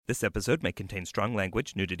This episode may contain strong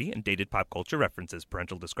language, nudity, and dated pop culture references.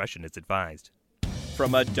 Parental discretion is advised.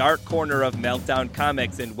 From a dark corner of Meltdown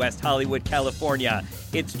Comics in West Hollywood, California,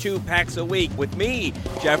 it's 2 Packs a Week with me,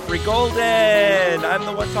 Jeffrey Golden. I'm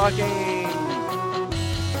the one talking.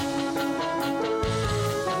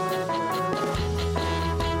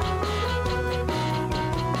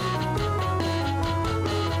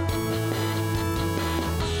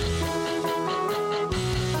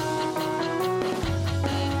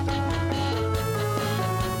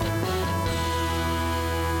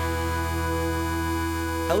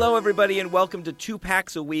 Hello, everybody, and welcome to 2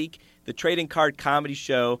 Packs a Week, the trading card comedy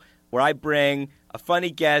show where I bring a funny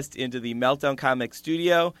guest into the Meltdown Comics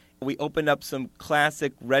studio. We open up some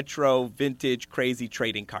classic, retro, vintage, crazy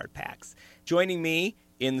trading card packs. Joining me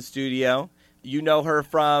in the studio, you know her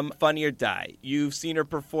from Funny or Die. You've seen her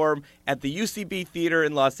perform at the UCB Theater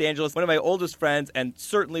in Los Angeles, one of my oldest friends and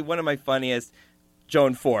certainly one of my funniest,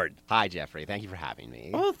 Joan Ford. Hi, Jeffrey. Thank you for having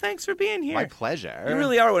me. Oh, thanks for being here. My pleasure. You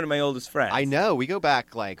really are one of my oldest friends. I know. We go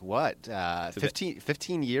back,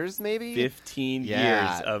 15 years, maybe? 15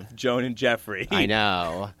 years of Joan and Jeffrey. I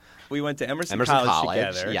know. We went to Emerson College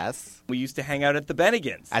together. Yes. We used to hang out at the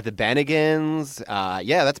Bennigans. At the Bennigans.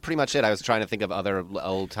 Yeah, that's pretty much it. I was trying to think of other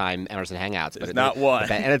old-time Emerson hangouts. There's not one.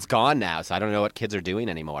 And it's gone now, so I don't know what kids are doing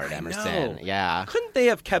anymore at Emerson. I know. Yeah. Couldn't they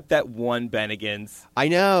have kept that one Bennigans? I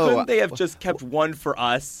know. Couldn't they have just kept one for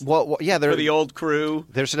us? Well, yeah. For the old crew?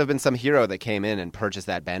 There should have been some hero that came in and purchased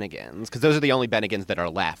that Bennigans, because those are the only Bennigans that are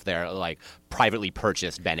left. They're, privately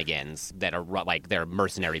purchased Bennigans that are, they're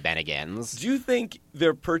mercenary Bennigans. Do you think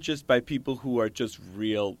they're purchased by people who are just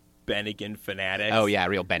real Bennigan fanatics? Oh, yeah,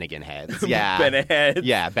 real Bennigan heads. Yeah. Bennaheads.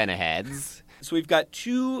 Yeah, Bennaheads. So we've got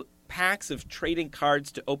 2 packs of trading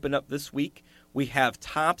cards to open up this week. We have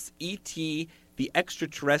Topps E.T., the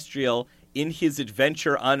extraterrestrial in his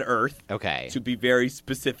adventure on Earth. Okay. To be very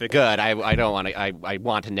specific. Good. I don't want to. I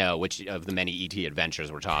want to know which of the many E.T.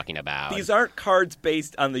 adventures we're talking about. These aren't cards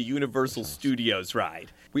based on the Universal Studios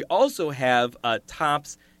ride. We also have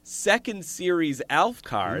Topps second series ALF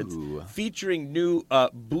cards featuring new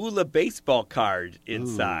Bula baseball card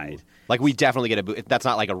inside. We definitely get that's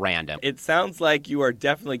not a random. It sounds like you are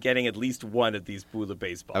definitely getting at least one of these Bula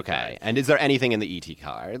baseball cards. Okay. And is there anything in the E.T.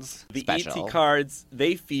 cards? The special? E.T. cards,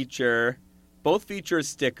 both feature a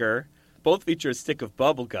sticker. Both feature a stick of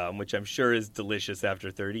bubble gum, which I'm sure is delicious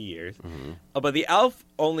after 30 years. Mm-hmm. But the ALF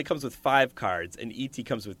only comes with 5 cards, and E.T.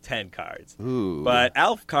 comes with 10 cards. Ooh. But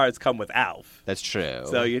ALF cards come with ALF. That's true.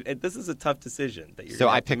 So this is a tough decision that you're So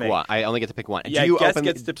going I to pick make. one. I only get to pick one. Yeah, guest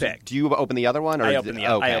gets to pick. Do you open the other one? Or I open the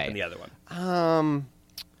other one.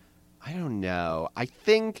 I don't know. I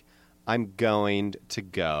think I'm going to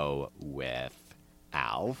go with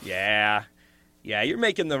ALF. Yeah, you're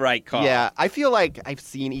making the right call. Yeah, I feel like I've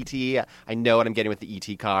seen E.T. I know what I'm getting with the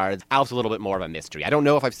E.T. cards. ALF's a little bit more of a mystery. I don't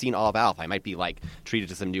know if I've seen all of ALF. I might be, treated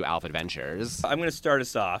to some new ALF adventures. I'm going to start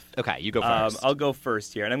us off. Okay, you go first. I'll go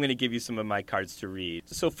first here, and I'm going to give you some of my cards to read.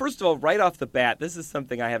 So first of all, right off the bat, this is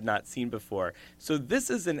something I have not seen before. So this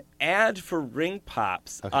is an ad for Ring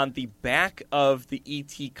Pops on the back of the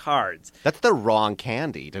E.T. cards. That's the wrong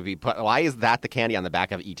candy to be put. Why is that the candy on the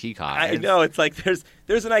back of E.T. cards? I know. It's like there's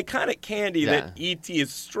an iconic candy that E.T.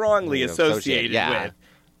 is strongly associated with.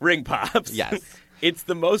 Ring Pops. Yes. It's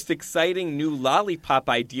the most exciting new lollipop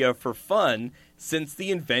idea for fun since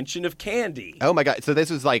the invention of candy. Oh, my God. So this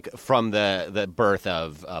was, from the birth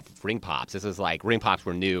of Ring Pops. This is Ring Pops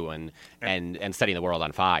were new and setting the world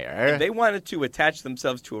on fire. They wanted to attach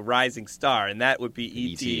themselves to a rising star, and that would be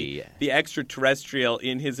E.T., the extraterrestrial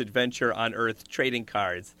in his adventure on Earth trading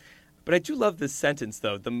cards. But I do love this sentence,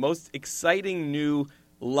 though. The most exciting new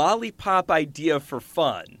lollipop idea for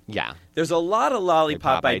fun. Yeah. There's a lot of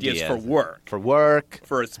lollipop ideas for work. For work.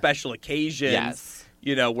 For special occasions. Yes.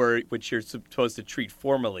 Which you're supposed to treat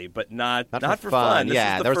formally, but not for fun.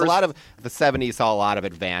 Yeah, there was a lot of the 70s saw a lot of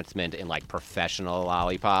advancement in professional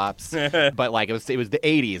lollipops. But it was the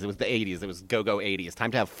 80s. It was go-go 80s.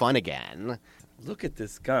 Time to have fun again. Look at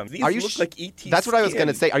this gum. These look like E.T. That's skin. what I was going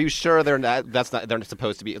to say. Are you sure they're not? They're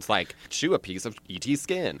supposed to be. It's chew a piece of E.T.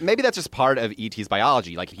 skin. Maybe that's just part of E.T.'s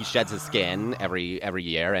biology. He sheds his skin every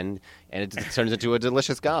year, and it turns into a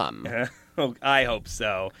delicious gum. I hope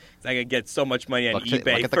so. I could get so much money on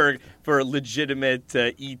eBay for legitimate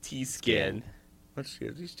E.T. skin. Let's see.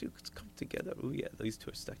 These two come together. Oh yeah, these two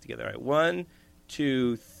are stuck together. All right, 1,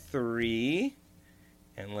 2, 3,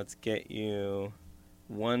 and let's get you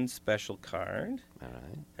one special card. All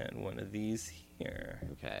right. And one of these here.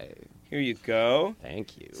 Okay. Here you go.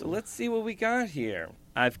 Thank you. So let's see what we got here.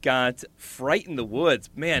 I've got Fright in the Woods.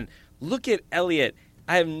 Man, look at Elliot.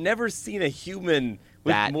 I have never seen a human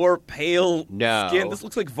with more pale No. skin. This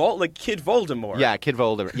looks like Kid Voldemort. Yeah, Kid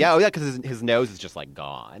Voldemort. Yeah, because his nose is just like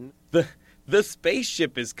gone. The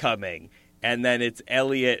spaceship is coming, and then it's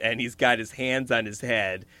Elliot, and he's got his hands on his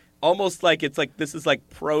head. Almost like this is like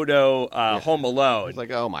proto Home Alone. He's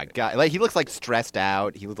like, oh my god! Like he looks like stressed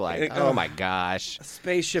out. He was like, oh my gosh, a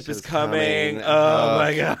spaceship is coming. Oh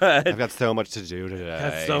my god! I've got so much to do today.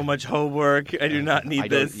 I've got so much homework. I do not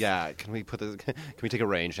need this. Yeah, can we take a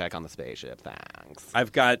rain check on the spaceship? Thanks.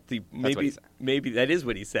 I've got maybe that is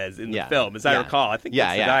what he says in the film, as I recall. I think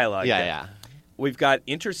that's the dialogue. Yeah. We've got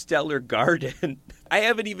Interstellar Garden. I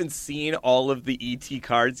haven't even seen all of the E.T.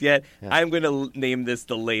 cards yet. Yeah. I'm going to name this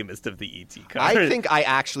the lamest of the E.T. cards. I think I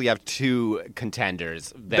actually have two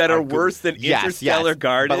contenders that are worse than Interstellar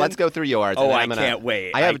Garden. But let's go through yours. Oh, I can't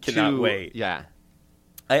wait. I cannot wait. Yeah.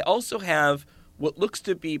 I also have what looks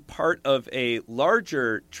to be part of a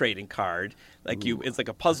larger trading card. It's like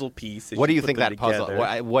a puzzle piece. What do you think that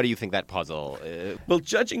puzzle? What do you think that puzzle is? Well,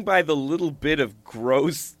 judging by the little bit of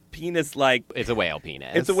gross penis-like, it's a whale penis.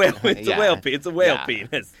 It's a whale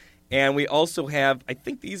penis. And we also have, I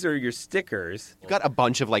think these are your stickers. You've got a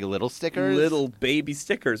bunch of like little stickers, little baby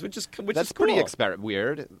stickers, which is cool. That's pretty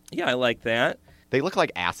weird. Yeah, I like that. They look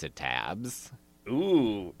like acid tabs.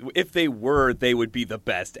 Ooh, if they were, they would be the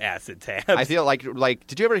best acid tabs. I feel like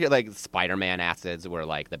did you ever hear like Spider-Man acids were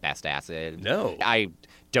like the best acid? No. I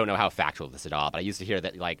don't know how factual this is at all, but I used to hear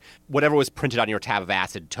that like whatever was printed on your tab of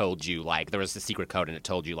acid told you like there was a secret code and it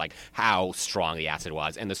told you like how strong the acid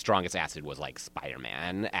was, and the strongest acid was like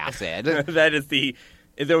Spider-Man acid. That is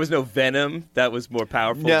there was no Venom that was more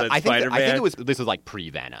powerful than Spider-Man? I think this was like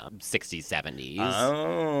pre-Venom, 60s, 70s.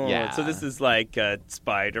 Oh. Yeah. So this is like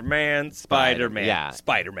Spider-Man. Yeah.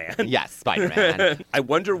 Spider-Man. Yes, Spider-Man. I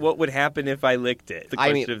wonder what would happen if I licked it. The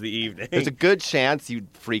question of the evening. There's a good chance you'd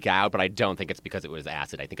freak out, but I don't think it's because it was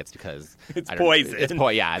acid. I think it's because... it's poison. It's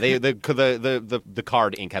poison, yeah. The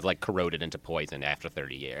card ink has like corroded into poison after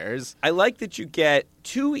 30 years. I like that you get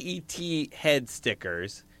 2 E.T. head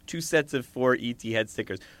stickers. 2 sets of 4 E.T. head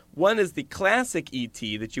stickers. One is the classic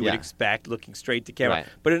E.T. that you would expect, looking straight to camera. Right.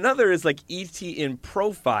 But another is like E.T. in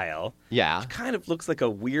profile. Yeah. Which kind of looks like a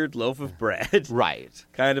weird loaf of bread. Right.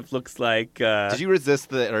 Kind of looks like... Did you resist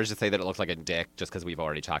the urge to say that it looks like a dick just because we've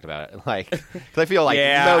already talked about it? Like, because I feel like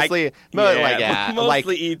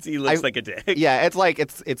mostly E.T. looks like a dick. Yeah, it's like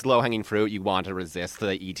it's low-hanging fruit. You want to resist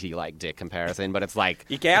the E.T. like dick comparison, but it's like...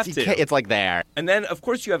 You have to. It's like there. And then, of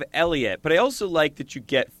course, you have Elliot. But I also like that you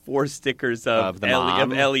get 4 stickers of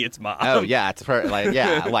Elliot's mom. Oh, yeah. It's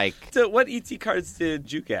like... So what E.T. cards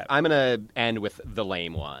did you get? I'm going to end with the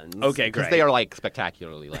lame ones. Okay, great. Because they are like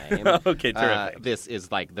spectacularly lame. Okay, terrific. This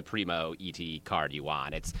is like the primo E.T. card you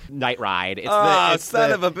want. It's Night Ride. It's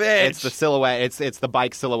son of a bitch. It's the silhouette. It's the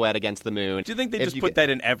bike silhouette against the moon. Do you think they just put that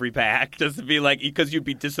in every pack? Just to be like, because you'd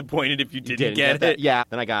be disappointed if you didn't get it? Yeah.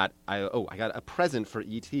 Then I got a present for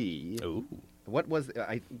E.T. Ooh. What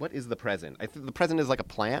is the present? I think the present is like a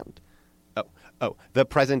plant. Oh, the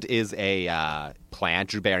present is a plant.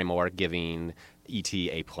 Drew Barrymore giving E.T.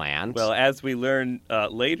 a plant. Well, as we learn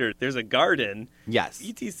later, there's a garden. Yes.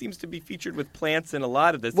 E.T. seems to be featured with plants in a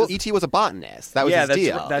lot of this. Well, E.T. was a botanist. That was his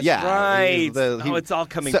deal. That's right. It's all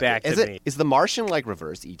coming back to me. Is the Martian like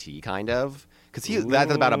reverse E.T. kind of? Because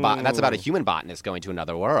that's about a human botanist going to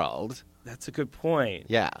another world. That's a good point.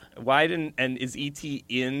 Yeah. Is E.T.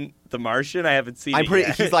 in The Martian? I haven't seen it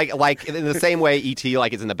yet. He's like in the same way E.T.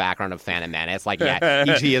 like is in the background of Phantom Menace. Like, yeah,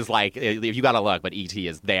 E.T. is like, if you gotta look, but E.T.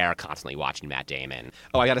 is there constantly watching Matt Damon.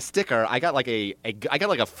 Oh, I got a sticker. I got like I got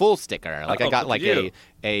like a full sticker. Like I got like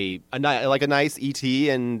a nice E.T.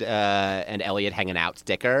 and Elliot hanging out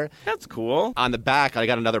sticker. That's cool. On the back, I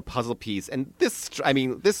got another puzzle piece, and this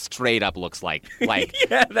straight up looks like like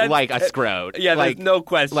a scrote. Yeah, like, there's no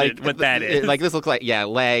question what that is. Like this looks like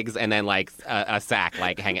legs and then like a sack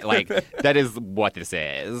like hanging like that is what this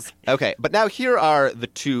is. Okay, but now here are the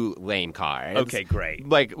 2 lame cards. Okay, great.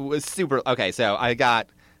 Like super. Okay, so I got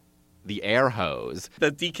the air hose, the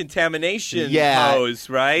decontamination hose,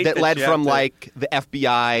 right? That led from like the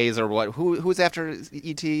FBI's or what? Who's after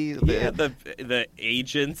ET? The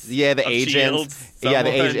agents. Yeah, the agents.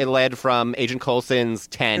 It led from Agent Coulson's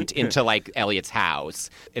tent into like Elliot's house.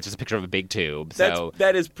 It's just a picture of a big tube. So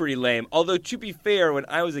that is pretty lame. Although to be fair, when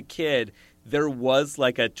I was a kid, there was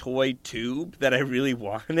like a toy tube that I really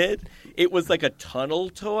wanted. It was like a tunnel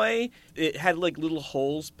toy. It had like little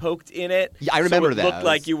holes poked in it. Yeah, I remember so it those. looked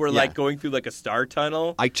like you were like going through like a star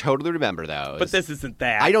tunnel. I totally remember those. But this isn't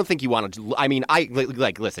that. I don't think you want to. I mean,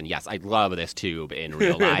 listen. Yes, I love this tube in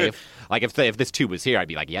real life. Like if this tube was here, I'd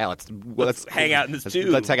be like, yeah, let's hang out in this tube.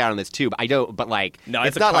 Let's hang out in this tube. I don't. But like, no,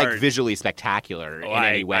 it's not like visually spectacular in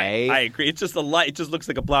any way. I agree. It's just a light. It just looks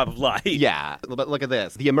like a blob of light. Yeah, but look at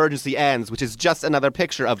this. The emergency ends, which is just another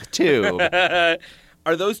picture of the tube.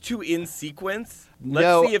 Are those two in sequence?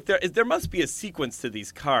 No. Let's see if there must be a sequence to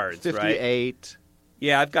these cards, 58, right? 58.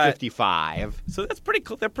 Yeah, I've got 55. So that's pretty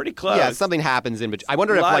cool. They're pretty close. Yeah, something happens in between. I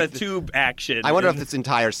wonder a if lot like of tube action. I wonder if this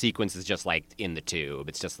entire sequence is just like in the tube.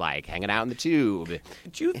 It's just like hanging out in the tube.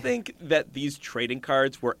 Do you think that these trading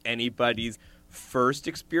cards were anybody's first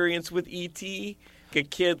experience with E.T.? A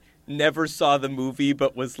kid never saw the movie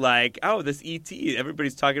but was like, oh, this E.T.,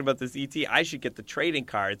 everybody's talking about this E.T., I should get the trading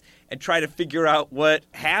cards and try to figure out what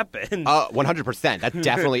happened. 100%. That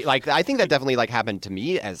definitely, I think that definitely, happened to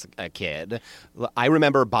me as a kid. I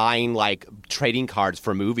remember buying, trading cards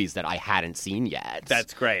for movies that I hadn't seen yet.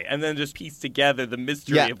 That's great. And then just piece together the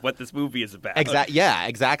mystery of what this movie is about. Exactly.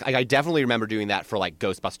 I definitely remember doing that for,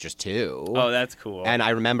 Ghostbusters 2. Oh, that's cool. And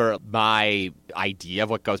I remember my idea of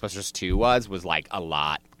what Ghostbusters 2 was a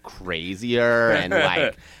lot crazier and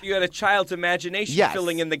you had a child's imagination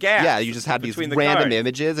filling in the gaps. Yeah, you just had these random cards.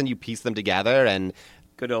 images and you piece them together and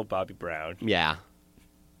good old Bobby Brown. Yeah.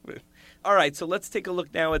 All right, so let's take a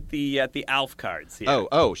look now at the ALF cards here.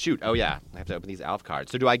 Oh, shoot. Oh yeah. I have to open these ALF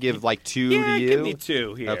cards. So do I give two to you? Yeah, give me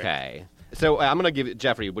two here. Okay. So I'm going to give it,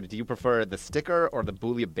 Jeffrey, do you prefer the sticker or the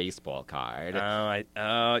Boolia baseball card? No,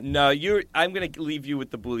 I'm going to leave you with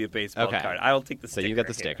the Boolia baseball card. I will take the sticker. So you got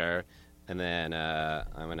the sticker. And then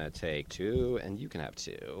I'm going to take two, and you can have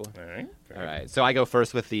two. All right. So I go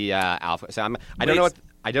first with the alpha. So I don't know what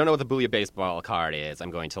the Boolia baseball card is.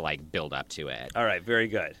 I'm going to build up to it. All right. Very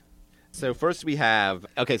good. So first we have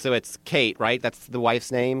so it's Kate, right? That's the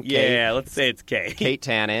wife's name. Yeah. Kate. Let's say it's Kate. Kate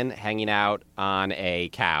Tannen hanging out on a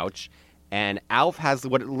couch, and Alf has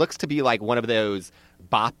what it looks to be like one of those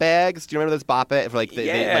bop bags. Do you remember those bop bags?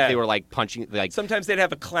 They were punching. Sometimes they'd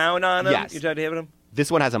have a clown on them. Yes. You tried to have them. This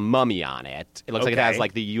one has a mummy on it. It looks like it has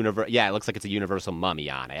the it looks like it's a universal mummy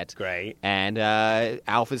on it. Great. And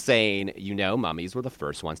Alf is saying, mummies were the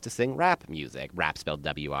first ones to sing rap music. Rap spelled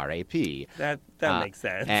W-R-A-P. That makes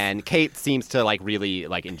sense. And Kate seems to really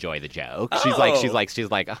enjoy the joke. Oh. She's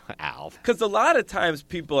like Alf. Because a lot of times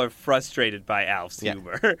people are frustrated by Alf's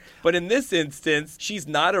humor, but in this instance, she's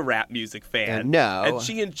not a rap music fan. No. And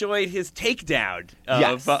she enjoyed his takedown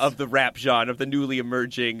of the rap genre, of the newly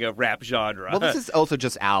emerging rap genre. Well, this is also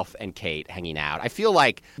just Alf and Kate hanging out. I feel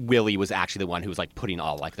like Willie was actually the one who was putting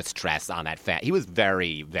all the stress on that fan. He was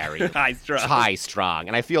very, very high strung.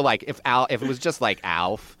 And I feel like if it was just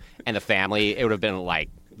Alf and the family, it would have been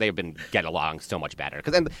they've been get along so much better.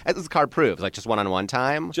 Because as this card proves, just one-on-one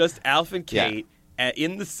time. Just Alf and Kate. Yeah.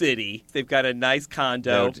 In the city. They've got a nice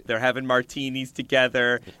condo. They're having martinis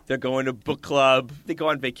together. They're going to book club. They go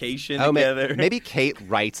on vacation together. Maybe Kate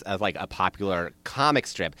writes a popular comic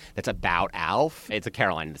strip that's about Alf. It's a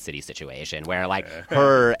Caroline in the City situation where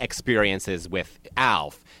her experiences with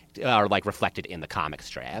Alf are reflected in the comic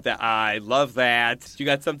strip. I love that. You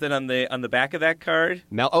got something on the back of that card?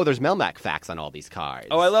 There's Melmac facts on all these cards.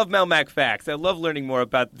 Oh, I love Melmac facts. I love learning more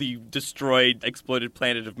about the destroyed, exploded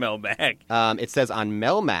planet of Melmac. It says on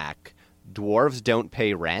Melmac, dwarves don't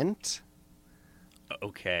pay rent.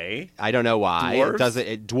 Okay. I don't know why.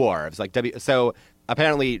 Dwarves? Dwarves. So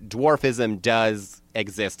apparently dwarfism does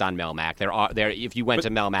exist on Melmac. There if you went to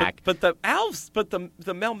Melmac. But the elves, the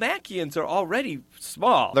Melmacians are already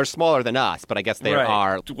small. They're smaller than us, but I guess there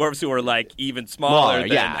are dwarves who are even smaller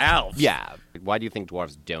than elves. Yeah. Why do you think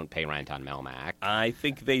dwarves don't pay rent on Melmac? I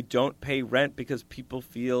think they don't pay rent because people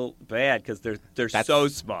feel bad because they're so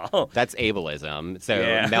small. That's ableism. So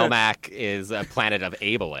Melmac is a planet of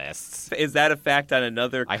ableists. Is that a fact on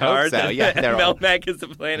another card? I hope so. Yeah, Melmac is a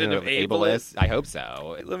planet of ableists. I hope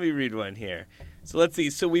so. Let me read one here. So let's see.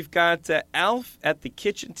 So we've got Alf at the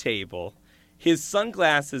kitchen table. His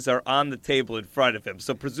sunglasses are on the table in front of him.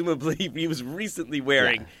 So presumably he was recently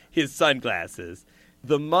wearing his sunglasses.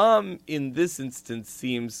 The mom in this instance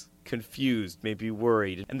seems confused, maybe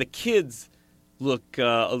worried. And the kids look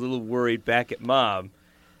a little worried back at mom.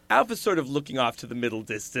 Alf is sort of looking off to the middle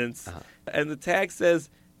distance. Uh-huh. And the tag says,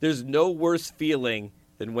 "There's no worse feeling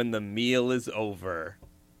than when the meal is over."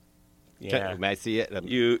 Yeah. May I see it?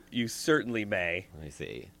 You certainly may. Let me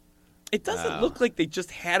see. It doesn't look like they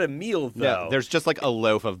just had a meal, though. No, there's just like a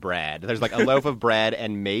loaf of bread. There's like a loaf of bread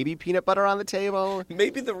and maybe peanut butter on the table.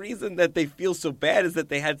 Maybe the reason that they feel so bad is that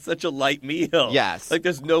they had such a light meal. Yes. Like,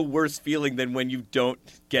 there's no worse feeling than when you don't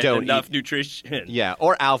get enough nutrition. Yeah,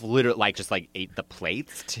 or Alf literally just ate the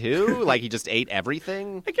plates, too. Like, he just ate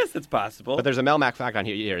everything. I guess it's possible. But there's a Melmac fact on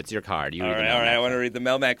here. Here, it's your card. All right, I want to read the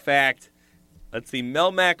Melmac fact. Let's see,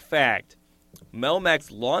 Melmac fact.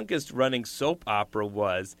 Melmac's longest-running soap opera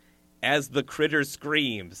was As the Critter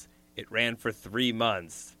Screams. It ran for 3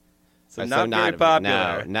 months. So not very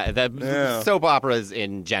popular. No. Soap operas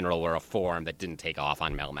in general were a form that didn't take off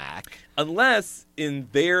on Melmac. Unless, in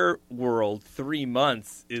their world, 3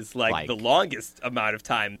 months is like the longest amount of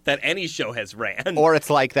time that any show has ran. Or it's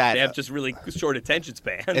like that. They have just really short attention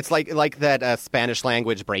spans. It's like that Spanish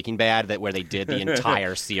language Breaking Bad where they did the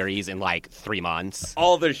entire series in like 3 months.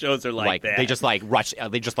 All their shows are like that. They just rush.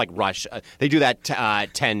 They do that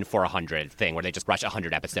 10 for 100 thing where they just rush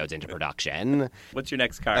 100 episodes into production. What's your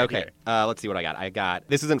next card? Okay. Here? Let's see what I got.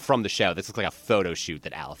 This isn't from the show. This looks like a photo shoot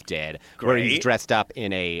that Alf did. Great. Where he's dressed up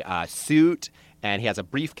in a suit and he has a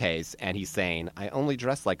briefcase and he's saying, I only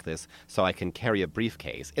dress like this so I can carry a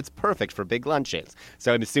briefcase. It's perfect for big lunches.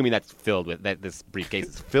 So I'm assuming that this briefcase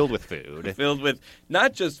is filled with food. Filled with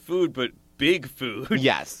not just food, but big food.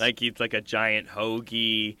 Yes. Like it's like a giant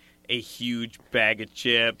hoagie, a huge bag of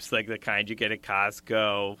chips, like the kind you get at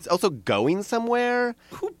Costco. It's also going somewhere.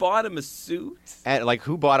 Who bought him a suit? And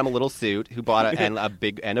who bought him a little suit? Who bought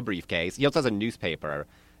a briefcase? He also has a newspaper.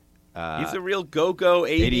 He's a real go-go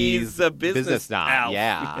 80s business snob.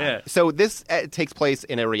 Yeah. So this takes place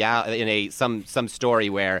in some story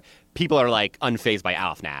where people are like unfazed by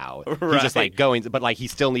Alf now. Right. He's just like going, but like he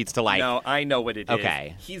still needs to like. No, I know what it is.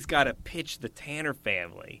 Okay. He's got to pitch the Tanner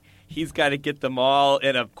family. He's got to get them all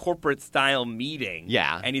in a corporate-style meeting.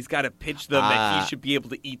 Yeah. And he's got to pitch them that he should be able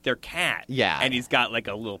to eat their cat. Yeah. And he's got like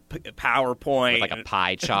a little PowerPoint. With like a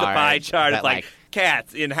pie chart. The pie chart is like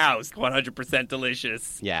cats in-house, 100%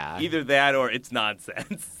 delicious. Yeah. Either that or it's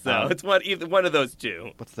nonsense. So it's either one of those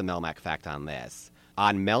two. What's the Melmac fact on this?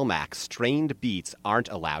 On Melmac, strained beets aren't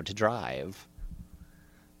allowed to drive.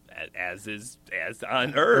 As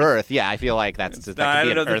on Earth. Yeah, I feel like that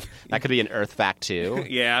could be an Earth fact too.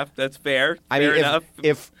 Yeah, that's fair. Fair enough.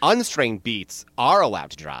 If unstrained beets are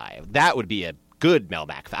allowed to drive, that would be a good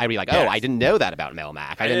Melmac. I'd be like, yes. I didn't know that about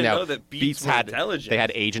Melmac. I didn't know that beets were intelligent. They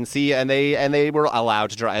had agency and they were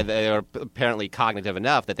allowed to drive. They were apparently cognitive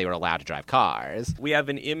enough that they were allowed to drive cars. We have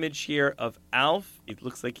an image here of Alf. It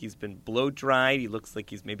looks like he's been blow dried. He looks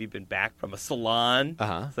like he's maybe been back from a salon.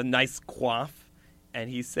 It's a nice coif. And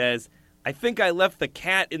he says, I think I left the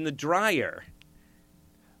cat in the dryer.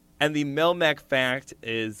 And the Melmac fact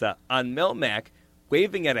is, on Melmac,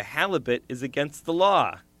 waving at a halibut is against the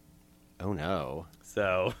law. Oh, no.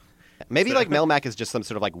 So... Maybe like Melmac is just some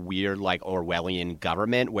sort of like weird like Orwellian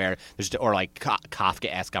government where there's or like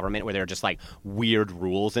Kafka-esque government where there are just like weird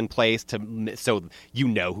rules in place so you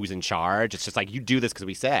know who's in charge. It's just like you do this because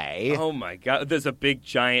we say. Oh my God! There's a big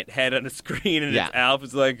giant head on a screen and it's Alf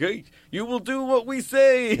is like, hey, you will do what we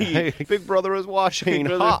say. Hey, Big Brother is watching.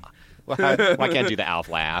 Ha! Well, I can't do the Alf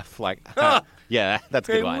laugh. Like, yeah, that's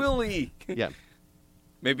a good one. Hey, Willie. Yeah.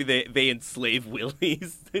 Maybe they enslave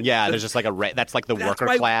Willies. Yeah, there's just like that's like the worker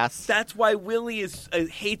class. That's why Willie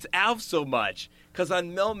hates Alf so much. Because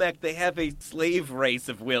on Melmac, they have a slave race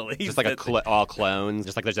of Willies. Just like all clones.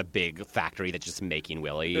 Just like there's a big factory that's just making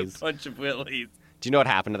Willies. A bunch of Willies. Do you know what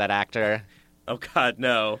happened to that actor? Oh, God,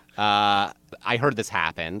 no. I heard this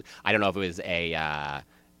happened. I don't know if it was a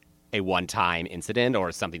one-time incident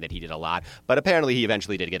or something that he did a lot, but apparently he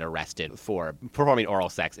eventually did get arrested for performing oral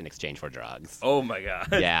sex in exchange for drugs. Oh, my God.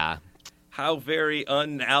 Yeah. How very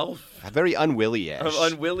un-Alf. Very un-Willie-ish.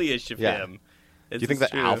 Un-Willie-ish of him. Do you think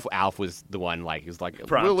that Alf was the one, like, he was like,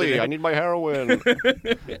 Prompted Willie, him. I need my heroin.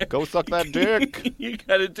 Go suck that dick. You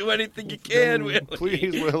gotta do anything you can, Willie.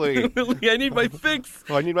 Please, Willie. Willie, I need my fix.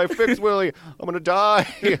 I need my fix, Willie. I'm gonna die.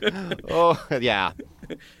 Oh, yeah.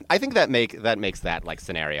 I think that makes that like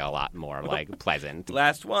scenario a lot more like pleasant.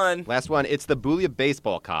 Last one. It's the Boolia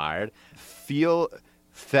baseball card.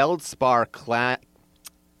 Feldspar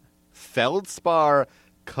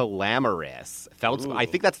Calamarys. I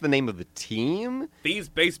think that's the name of the team. These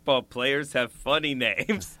baseball players have funny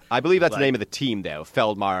names. I believe that's the name of the team, though.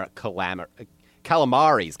 Feldmar Calamaris.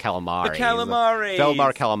 The Calamaris.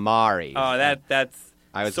 Feldmar Calamaris. Oh,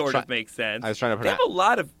 that's sort of makes sense. I was trying to pronounce. They have a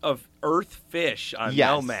lot of earth fish on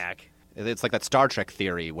Melmac. It's like that Star Trek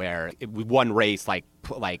theory where one race like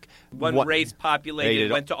one race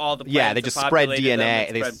populated, went to all the planets. Yeah, they just spread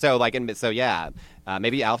DNA.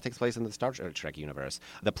 Maybe ALF takes place in the Star Trek universe.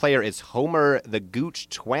 The player is Homer the Gooch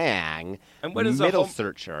Twang. And what is Middle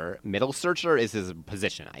Searcher? Middle Searcher is his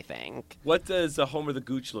position, I think. What does Homer the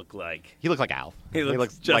Gooch look like? He looks like ALF. He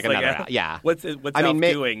looks just like another ALF. Yeah. What's ALF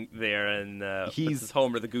doing there, and what's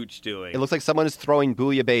Homer the Gooch doing? It looks like someone is throwing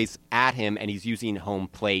bouillabaisse at him, and he's using home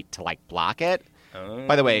plate to block it. Oh.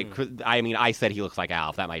 By the way, I said he looks like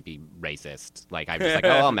ALF. That might be racist. I'm just like,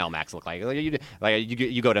 oh, Mel Macs look like you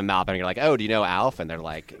go to Malp and you're like, oh, do you know ALF? And they're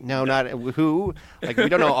like, no, not who. We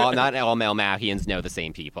don't know not all Mel Macians know the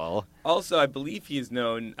same people. Also, I believe he's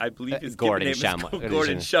known. I believe his Gordon name Shumway. is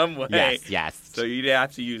Gordon Shumway. Yes. So you'd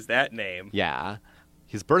have to use that name. Yeah,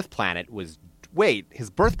 his birth planet was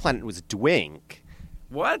Dwink.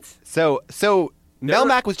 What? So.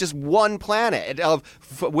 Melmac was just one planet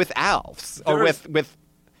with ALFs with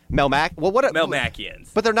Melmac. Well, what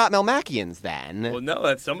Melmacians? But they're not Melmacians then. Well,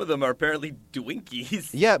 no, some of them are apparently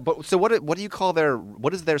Dwinkies. Yeah, but so what do you call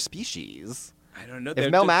what is their species? I don't know.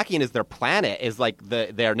 If Melmacian is their planet, is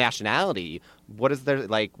their nationality. What is their Is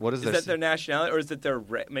that their nationality, or is it their?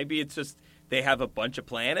 Maybe it's just they have a bunch of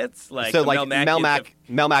planets.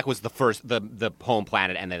 Melmac was the first, the home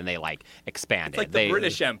planet, and then they expanded. It's like the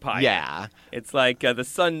British Empire. Yeah, it's like the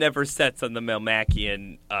sun never sets on the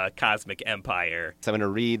Melmacian cosmic empire. So I'm going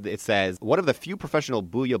to read. It says, one of the few professional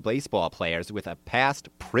Booyah baseball players with a past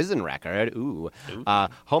prison record.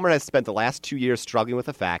 Homer has spent the last 2 years struggling with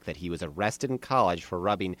the fact that he was arrested in college for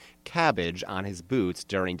rubbing cabbage on his boots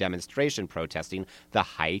during demonstration protesting the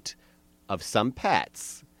height of some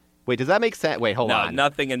pets. Wait, does that make sense? Wait, hold on. No,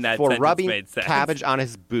 nothing in that sentence made sense. For rubbing cabbage on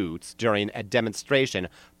his boots during a demonstration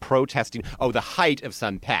protesting, the height of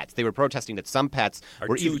some pets. They were protesting that some pets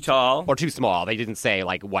were too tall or too small. They didn't say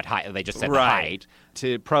what height. They just said the height.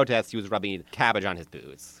 To protest, he was rubbing cabbage on his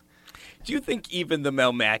boots. Do you think even the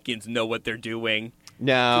Melmacians know what they're doing?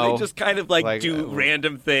 No. Do they just kind of do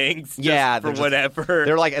random things for whatever?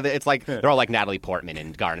 They're they're all like Natalie Portman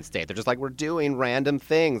in Garden State. They're just we're doing random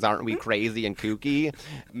things. Aren't we crazy and kooky?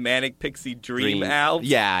 Manic pixie dream elves?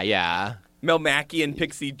 Yeah. Melmacian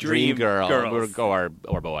pixie dream girls. Or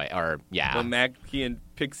boy. Or, yeah. Melmacian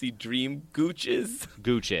pixie dream gooches?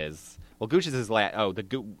 Gooches. Well, gooches is the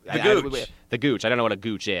gooch. The gooch. I don't know what a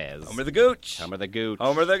gooch is. Homer the Gooch. Homer the Gooch.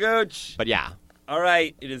 Homer the Gooch. But yeah. All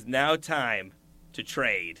right. It is now time to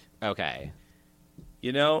trade. Okay.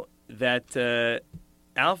 You know, that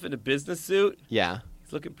Alf in a business suit? Yeah.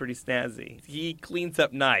 He's looking pretty snazzy. He cleans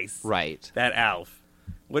up nice. Right. That Alf.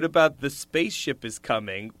 What about the spaceship is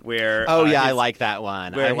coming where... I like that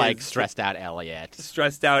one. I like Stressed Out Elliot.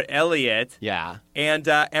 Stressed Out Elliot. Yeah. And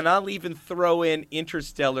I'll even throw in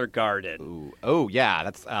Interstellar Garden. Ooh. Oh, yeah.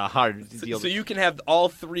 That's hard to deal with. So you can have all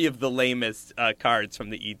three of the lamest cards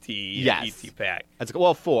from the ET pack. That's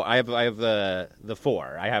four. I have the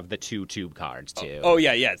four. I have the 2 tube cards, too. Oh,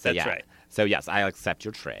 yes. That's right. So, yes, I accept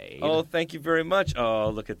your trade. Oh, thank you very much. Oh,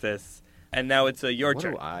 look at this. And now it's your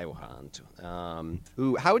turn. What do I want?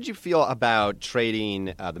 How would you feel about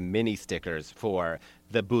trading the mini stickers for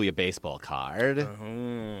the Booyah Baseball card?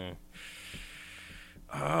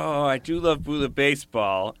 Oh, I do love Booyah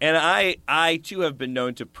Baseball. And I, too, have been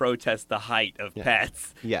known to protest the height of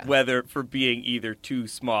pets, whether for being either too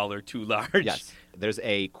small or too large. Yes. There's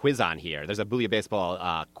a quiz on here. There's a Booyah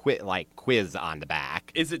Baseball quiz on the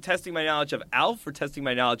back. Is it testing my knowledge of ALF or testing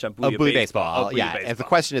my knowledge on Booyah Baseball? Booyah yeah. Baseball. And the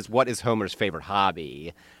question is, what is Homer's favorite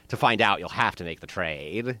hobby? To find out, you'll have to make the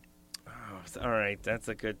trade. Oh, all right.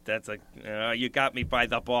 You got me by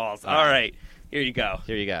the balls. All right. Here you go.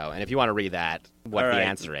 And if you want to read that, what the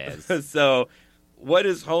answer is. So, what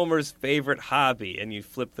is Homer's favorite hobby? And you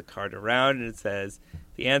flip the card around and it says,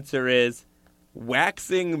 the answer is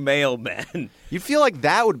waxing mailmen. You feel like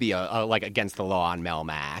that would be against the law on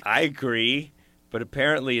Melmac. I agree, but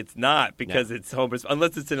apparently it's not because it's Homer's,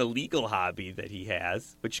 unless it's an illegal hobby that he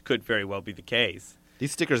has, which could very well be the case.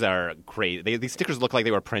 These stickers are crazy. These stickers look like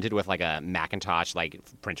they were printed with a Macintosh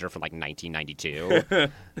printer from 1992.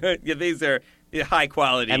 Yeah, these are high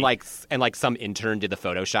quality. And some intern did the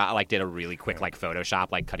Photoshop, did a really quick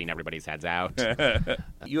Photoshop, cutting everybody's heads out.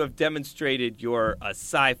 You have demonstrated your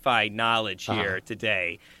sci-fi knowledge here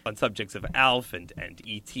today on subjects of ALF and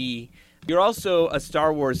E.T. You're also a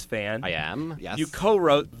Star Wars fan. I am, yes. You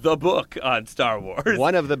co-wrote the book on Star Wars.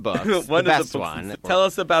 One of the books. the best one. Tell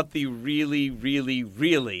us about the really, really,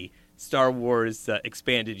 really Star Wars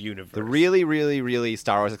Expanded Universe. The really, really, really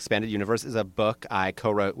Star Wars Expanded Universe is a book I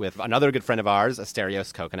co-wrote with another good friend of ours,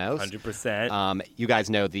 Asterios Kokkinos. 100%. You guys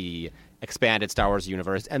know the expanded Star Wars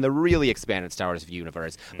universe and the really expanded Star Wars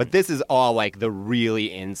universe. But this is all like the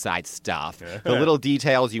really inside stuff. The little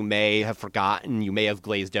details you may have forgotten, you may have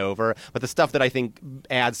glazed over, but the stuff that I think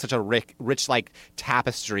adds such a rich like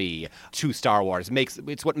tapestry to Star Wars.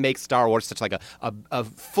 It's what makes Star Wars such like a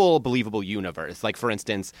full believable universe. Like, for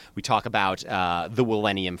instance, we talk about the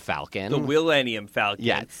Millennium Falcon. The Millennium Falcon.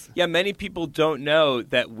 Yes. Yeah, many people don't know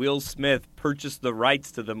that Will Smith purchased the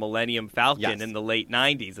rights to the Millennium Falcon in the late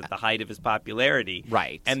 90s at the height of his popularity.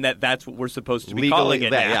 Right. And that's what we're supposed to be calling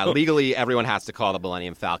it now. Yeah, legally, everyone has to call the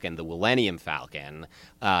Millennium Falcon the Millennium Falcon.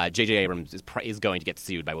 J.J. Abrams is going to get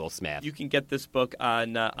sued by Will Smith. You can get this book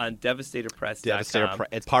on DevastatorPress.com.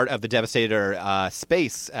 It's part of the Devastator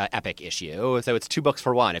Space Epic issue, so it's 2 books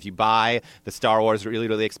for 1. If you buy the Star Wars really,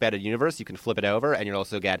 really expanded universe, you can flip it over, and you'll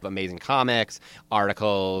also get amazing comics,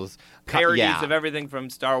 articles, parodies of everything from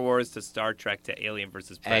Star Wars to Star Trek to Alien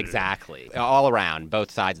vs. Predator. Exactly. All around,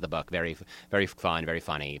 both sides of the book. Very, very fun, very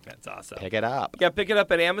funny. That's awesome. Pick it up. Yeah, pick it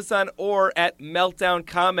up at Amazon or at Meltdown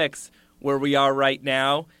Comics, where we are right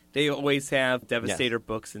now. They always have Devastator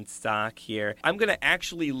books in stock here. I'm going to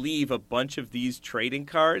actually leave a bunch of these trading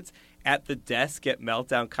cards at the desk at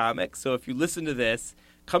Meltdown Comics. So if you listen to this,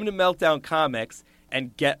 come to Meltdown Comics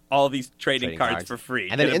and get all these trading cards for free.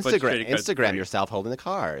 And then Instagram yourself holding the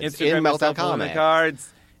cards. Instagram in Meltdown holding the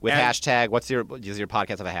cards. With hashtag, does your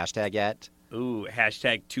podcast have a hashtag yet? Ooh,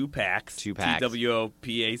 hashtag 2PACS. 2PACS.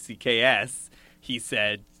 TWOPACKS. He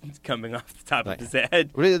said, coming off the top of his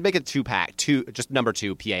head. Make it 2PAC, just number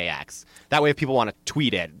 2 PAX. That way, if people want to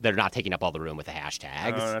tweet it, they're not taking up all the room with the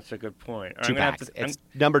hashtags. Oh, that's a good point. 2PACS. It's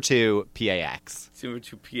number 2 PAX. Number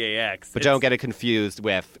 2 PAX. But don't get it confused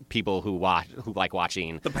with people who like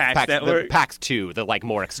watching the PAX Network. The PAX 2, the like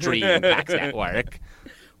more extreme PAX Network.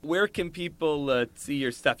 Where can people see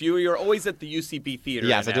your stuff? You're always at the UCB Theater.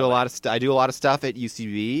 Yes, I do a lot of stuff at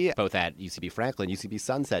UCB, both at UCB Franklin, UCB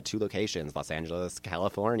Sunset, 2 locations, Los Angeles,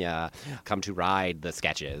 California. Come to ride the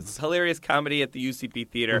sketches. Hilarious comedy at the UCB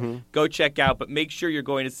Theater. Go check out, but make sure you're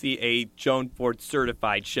going to see a Joan Ford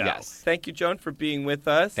certified show. Yes. Thank you, Joan, for being with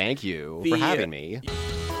us. Thank you for having me.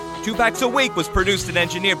 2 Packs a Week was produced and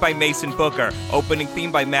engineered by Mason Booker. Opening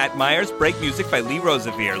theme by Matt Myers. Break music by Lee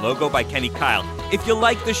Rosevere. Logo by Kenny Kyle. If you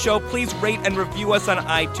like the show, please rate and review us on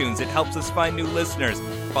iTunes. It helps us find new listeners.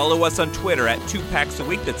 Follow us on Twitter at 2 Packs a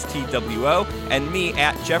Week, that's TWO, and me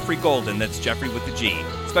at Jeffrey Golden, that's Jeffrey with a G.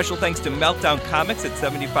 Special thanks to Meltdown Comics at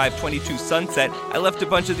 7522 Sunset. I left a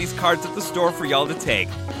bunch of these cards at the store for y'all to take.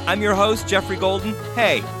 I'm your host, Jeffrey Golden.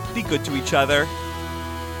 Hey, be good to each other.